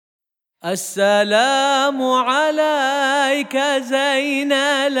السلام عليك زين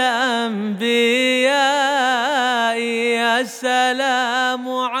الأنبياء السلام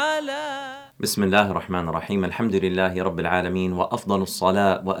عليك. بسم الله الرحمن الرحيم. الحمد لله رب العالمين، وأفضل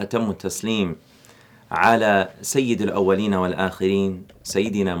الصلاة وأتم التسليم على سيد الأولين والآخرين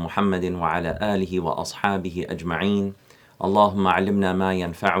سيدنا محمد وعلى آله وأصحابه أجمعين. اللهم علمنا ما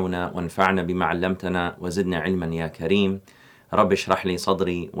ينفعنا وانفعنا بما علمتنا وزدنا علما يا كريم. رب اشرح لي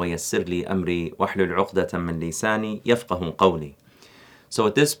صدري ويسر لي أمري واحلل عقدة من لساني يفقه قولي. So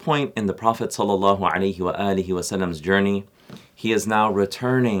at this point in the Prophet ﷺ's journey, he is now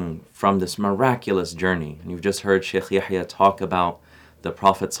returning from this miraculous journey. And you've just heard Sheikh Yahya talk about the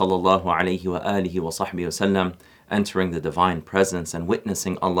Prophet ﷺ entering the divine presence and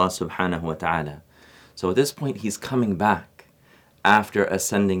witnessing Allah subhanahu wa ta'ala. So at this point he's coming back after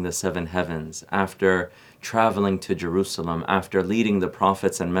ascending the seven heavens, after traveling to Jerusalem, after leading the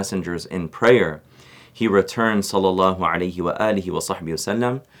prophets and messengers in prayer. He returns sallallahu alayhi wa alihi wa sahbihi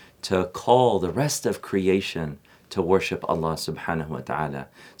wasallam to call the rest of creation to worship Allah subhanahu wa ta'ala,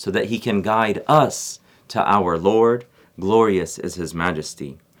 so that he can guide us to our Lord. Glorious is his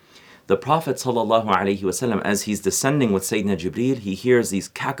majesty. The Prophet sallallahu alayhi wa sallam, as he's descending with Sayyidina Jibreel, he hears these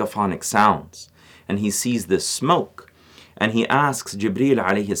cacophonic sounds and he sees this smoke, and he asks Jibreel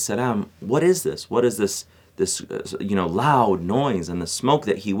alayhi salam, what is this? What is this loud noise and the smoke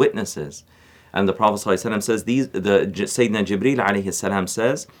that he witnesses? And the Prophet ﷺ says, Sayyidina Jibreel alayhi salam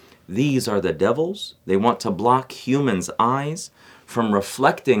says, these are the devils. They want to block humans' eyes from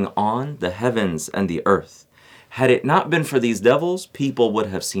reflecting on the heavens and the earth. Had it not been for these devils, people would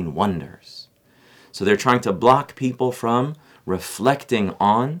have seen wonders. So they're trying to block people from reflecting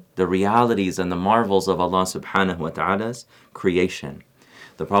on the realities and the marvels of Allah subhanahu wa ta'ala's creation.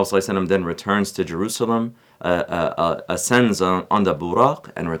 The Prophet ﷺ then returns to Jerusalem, ascends on the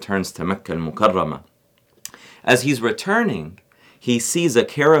Buraq, and returns to Mecca al-Mukarramah. As he's returning, he sees a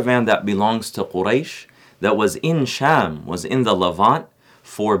caravan that belongs to Quraysh that was in Sham, was in the Levant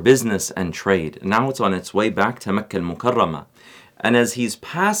for business and trade. Now it's on its way back to Mecca al-Mukarramah. And as he's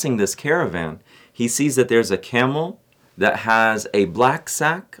passing this caravan, he sees that there's a camel that has a black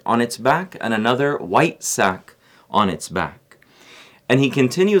sack on its back and another white sack on its back. And he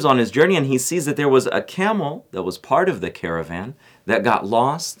continues on his journey and he sees that there was a camel that was part of the caravan that got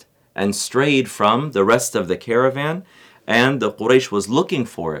lost and strayed from the rest of the caravan, and the Quraysh was looking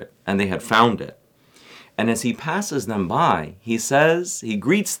for it and they had found it. And as he passes them by, he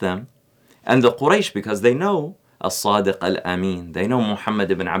greets them, and the Quraysh, because they know As-Sadiq Al-Amin, they know Muhammad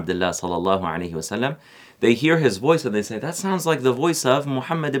ibn Abdullah sallallahu alayhi wasallam, they hear his voice and they say, that sounds like the voice of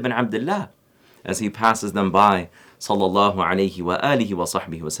Muhammad ibn Abdullah, as he passes them by sallallahu alayhi wa alihi wa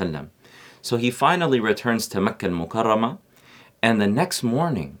sahbihi wasallam. So he finally returns to Mecca al-Mukarramah, and the next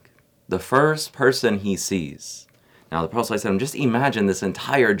morning, the first person he sees, now the Prophet ﷺ, just imagine this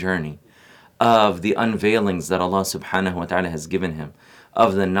entire journey of the unveilings that Allah subhanahu wa ta'ala has given him,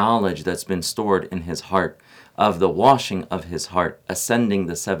 of the knowledge that's been stored in his heart, of the washing of his heart, ascending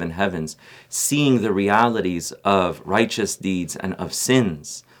the seven heavens, seeing the realities of righteous deeds and of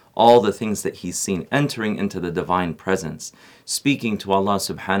sins, all the things that he's seen, entering into the divine presence, speaking to Allah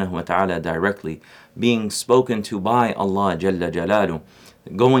subhanahu wa ta'ala directly, being spoken to by Allah Jalla Jalalu,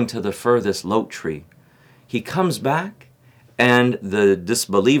 going to the furthest lot tree. He comes back, and the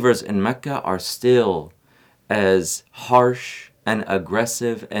disbelievers in Mecca are still as harsh and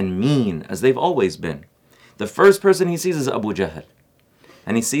aggressive and mean as they've always been. The first person he sees is Abu Jahl.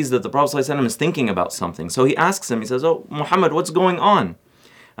 And he sees that the Prophet ﷺ is thinking about something. So he asks him, he says, oh, Muhammad, what's going on?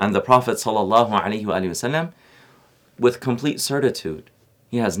 And the Prophet ﷺ, with complete certitude,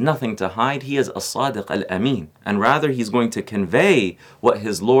 he has nothing to hide. He is As-Sadiq Al-Amin. And rather, he's going to convey what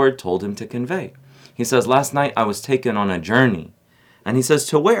his Lord told him to convey. He says, last night I was taken on a journey. And he says,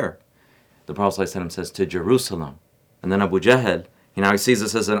 to where? The Prophet ﷺ says, to Jerusalem. And then Abu Jahl, he sees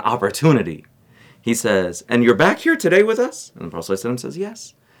this as an opportunity. He says, and you're back here today with us? And the Prophet ﷺ says,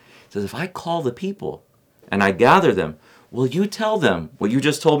 yes. He says, if I call the people and I gather them, will you tell them what you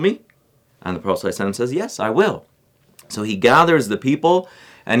just told me? And the Prophet ﷺ says, yes, I will. So he gathers the people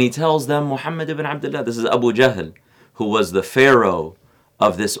and he tells them, Muhammad ibn Abdullah, this is Abu Jahl, who was the pharaoh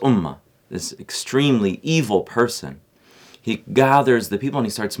of this ummah, this extremely evil person. He gathers the people and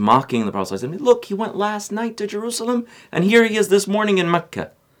he starts mocking the Prophet ﷺ. Look, he went last night to Jerusalem and here he is this morning in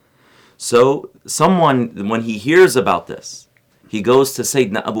Mecca. So someone, when he hears about this, he goes to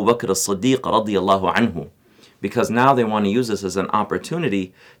Sayyidina Abu Bakr as-Siddiq radiyallahu anhu, because now they want to use this as an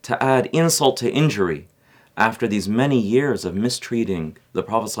opportunity to add insult to injury after these many years of mistreating the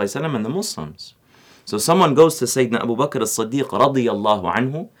Prophet ﷺ and the Muslims. So someone goes to Sayyidina Abu Bakr as-Siddiq radiyallahu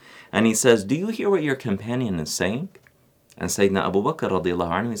anhu And he says, do you hear what your companion is saying? And Sayyidina Abu Bakr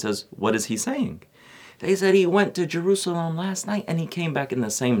radiallahu anhu, he says, what is he saying? They said he went to Jerusalem last night and he came back in the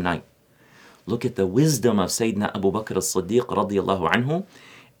same night. Look at the wisdom of Sayyidina Abu Bakr as-Siddiq radiallahu anhu,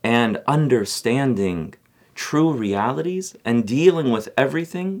 and understanding true realities and dealing with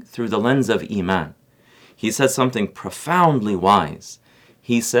everything through the lens of Iman. He said something profoundly wise.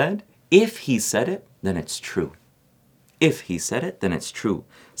 He said, if he said it, then it's true. If he said it, then it's true.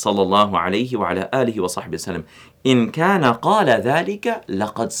 Sallallahu alayhi wa ala alihi wa sahbihi wasallam. In kana qala dhalika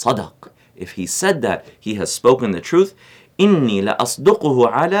laqad sadaq. If he said that, he has spoken the truth. Inni la asduquhu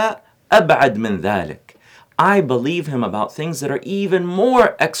ala ab'ad min dhalik. I believe him about things that are even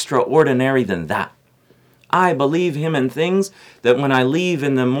more extraordinary than that. I believe him in things that when I leave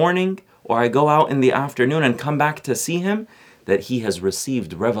in the morning or I go out in the afternoon and come back to see him, that he has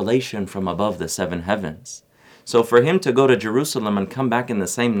received revelation from above the seven heavens. So for him to go to Jerusalem and come back in the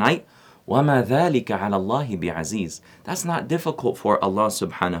same night, وَمَا ذَلِكَ عَلَى اللَّهِ بِعَزِيزٍ. That's not difficult for Allah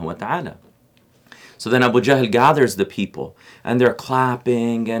subhanahu wa ta'ala. So then Abu Jahl gathers the people, and they're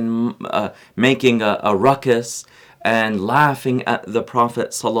clapping and making a ruckus and laughing at the Prophet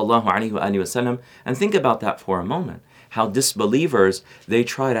sallallahu alaihi wasallam. And think about that for a moment. How disbelievers, they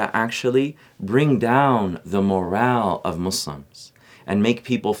try to actually bring down the morale of Muslims and make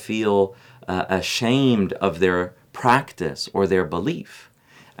people feel ashamed of their practice or their belief.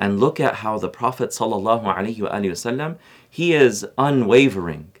 And look at how the Prophet sallallahu alaihi wasallam, he is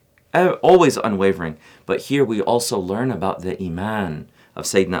unwavering. Always unwavering. But here we also learn about the iman of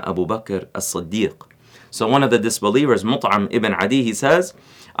Sayyidina Abu Bakr as-Siddiq. So one of the disbelievers, Mut'am ibn Adi, he says,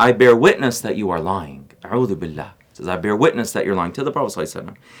 I bear witness that you are lying. A'udhu billah. He says, I bear witness that you're lying to the Prophet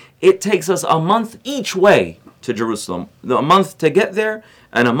ﷺ. It takes us a month each way to Jerusalem. A month to get there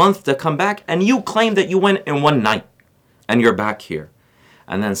and a month to come back. And you claim that you went in one night and you're back here.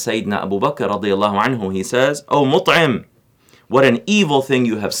 And then Sayyidina Abu Bakr radiallahu anhu, he says, Oh Mut'im, what an evil thing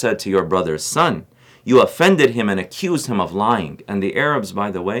you have said to your brother's son. You offended him and accused him of lying. And the Arabs,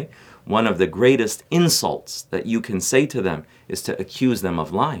 by the way, one of the greatest insults that you can say to them is to accuse them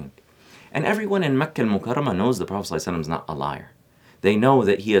of lying. And everyone in Mecca al-Mukarramah knows the Prophet ﷺ is not a liar. They know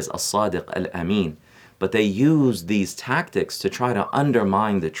that he is as-Sadiq al-Amin. But they use these tactics to try to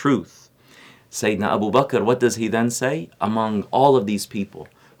undermine the truth. Sayyidina Abu Bakr, what does he then say? Among all of these people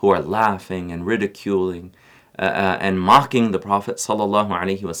who are laughing and ridiculing and mocking the Prophet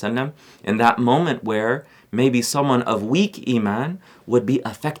ﷺ, in that moment where maybe someone of weak iman would be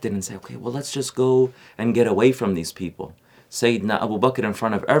affected and say, okay, well, let's just go and get away from these people. Sayyidina Abu Bakr, in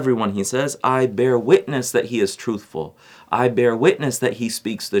front of everyone, he says, I bear witness that he is truthful. I bear witness that he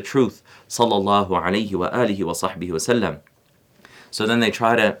speaks the truth. Sallallahu alayhi wa alihi wa sahbihi wasallam. So then they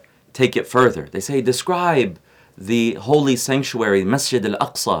try to take it further. They say, describe the holy sanctuary, Masjid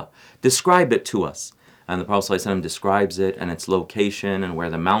al-Aqsa. Describe it to us. And the Prophet ﷺ describes it and its location and where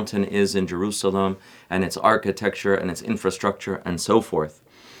the mountain is in Jerusalem and its architecture and its infrastructure and so forth.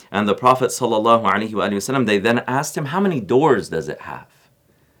 And the Prophet ﷺ, they then asked him, how many doors does it have?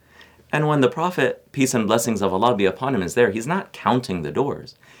 And when the Prophet, peace and blessings of Allah be upon him, is there, he's not counting the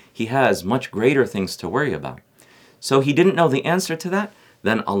doors. He has much greater things to worry about. So he didn't know the answer to that.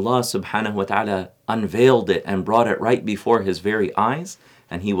 Then Allah subhanahu wa ta'ala unveiled it and brought it right before his very eyes,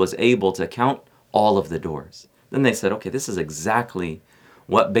 and he was able to count all of the doors. Then they said, okay, this is exactly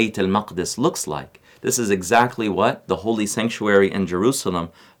what Bayt al-Maqdis looks like. This is exactly what the holy sanctuary in Jerusalem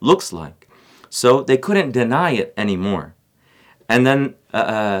looks like. So they couldn't deny it anymore. And then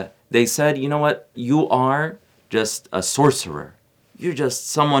they said, you know what, you are just a sorcerer. You're just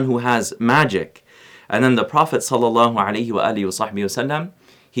someone who has magic. And then the Prophet ﷺ,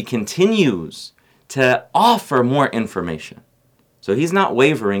 he continues to offer more information. So he's not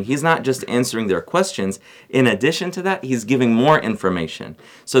wavering. He's not just answering their questions. In addition to that, he's giving more information.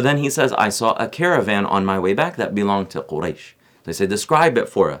 So then he says, I saw a caravan on my way back that belonged to Quraysh. They say, describe it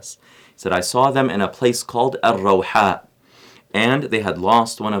for us. He said, I saw them in a place called Ar-Rawha. And they had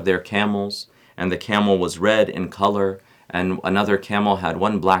lost one of their camels. And the camel was red in color. And another camel had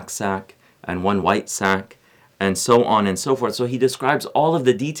one black sack and one white sack. And so on and so forth. So he describes all of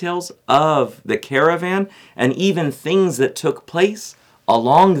the details of the caravan and even things that took place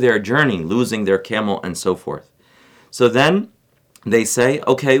along their journey, losing their camel and so forth. So then they say,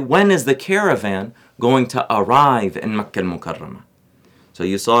 okay, when is the caravan going to arrive in Makkah al-Mukarramah? So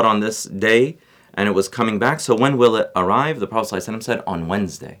you saw it on this day and it was coming back. So when will it arrive? The Prophet ﷺ said on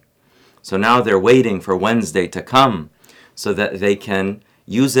Wednesday. So now they're waiting for Wednesday to come so that they can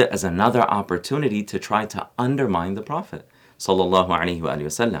use it as another opportunity to try to undermine the Prophet sallallahu alaihi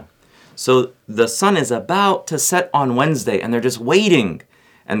wasallam. So the sun is about to set on Wednesday and they're just waiting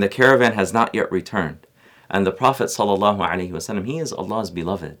and the caravan has not yet returned. And the Prophet ﷺ, he is Allah's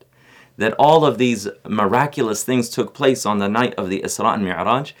beloved. That all of these miraculous things took place on the night of the Isra and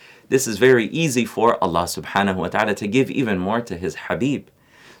Mi'raj, this is very easy for Allah subhanahu wa ta'ala to give even more to His Habib.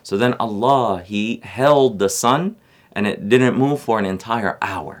 So then Allah, He held the sun and it didn't move for an entire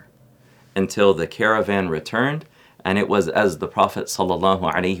hour until the caravan returned. And it was, as the Prophet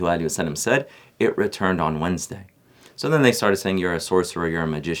ﷺ said, it returned on Wednesday. So then they started saying, you're a sorcerer, you're a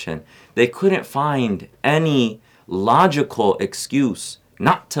magician. They couldn't find any logical excuse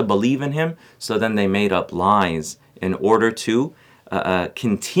not to believe in him, so then they made up lies in order to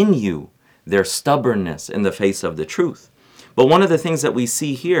continue their stubbornness in the face of the truth. But one of the things that we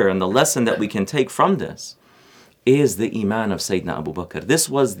see here, and the lesson that we can take from this, is the iman of Sayyidina Abu Bakr. This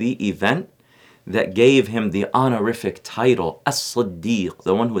was the event that gave him the honorific title, As-Siddiq,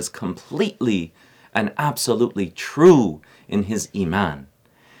 the one who is completely and absolutely true in his iman.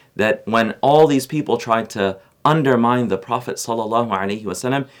 That when all these people tried to undermine the Prophet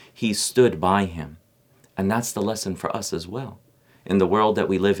ﷺ, he stood by him. And that's the lesson for us as well. In the world that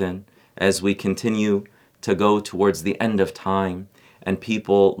we live in, as we continue to go towards the end of time, and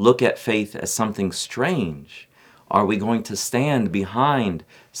people look at faith as something strange, are we going to stand behind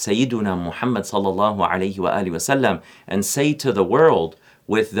Sayyiduna Muhammad ﷺ and say to the world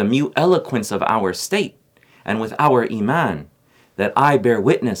with the mute eloquence of our state and with our iman that I bear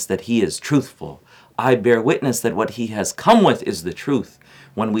witness that he is truthful, I bear witness that what he has come with is the truth.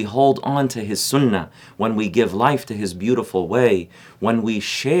 When we hold on to his sunnah, when we give life to his beautiful way, when we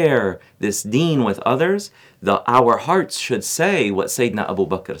share this deen with others, our hearts should say what Sayyidina Abu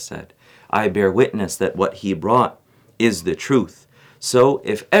Bakr said. I bear witness that what he brought is the truth. So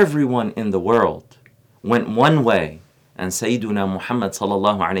if everyone in the world went one way and Sayyiduna Muhammad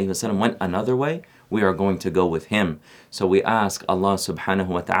ﷺ went another way, we are going to go with him. So we ask Allah subhanahu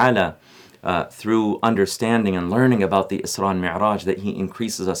wa ta'ala through understanding and learning about the Isra and Mi'raj that He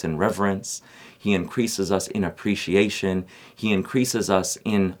increases us in reverence, He increases us in appreciation, He increases us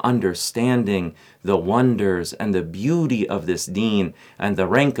in understanding the wonders and the beauty of this deen and the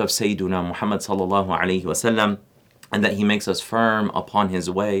rank of Sayyiduna Muhammad sallallahu alayhi wa sallam, and that He makes us firm upon His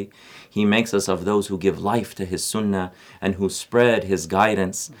way. He makes us of those who give life to His sunnah and who spread His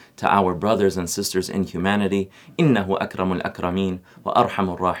guidance to our brothers and sisters in humanity. إنه أكرم الأكرمين وأرحم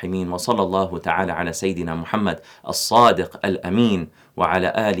الراحمين وصلى الله تعالى على سيدنا محمد الصادق الأمين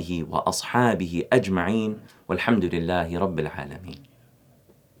وعلى آله وأصحابه أجمعين والحمد لله رب العالمين.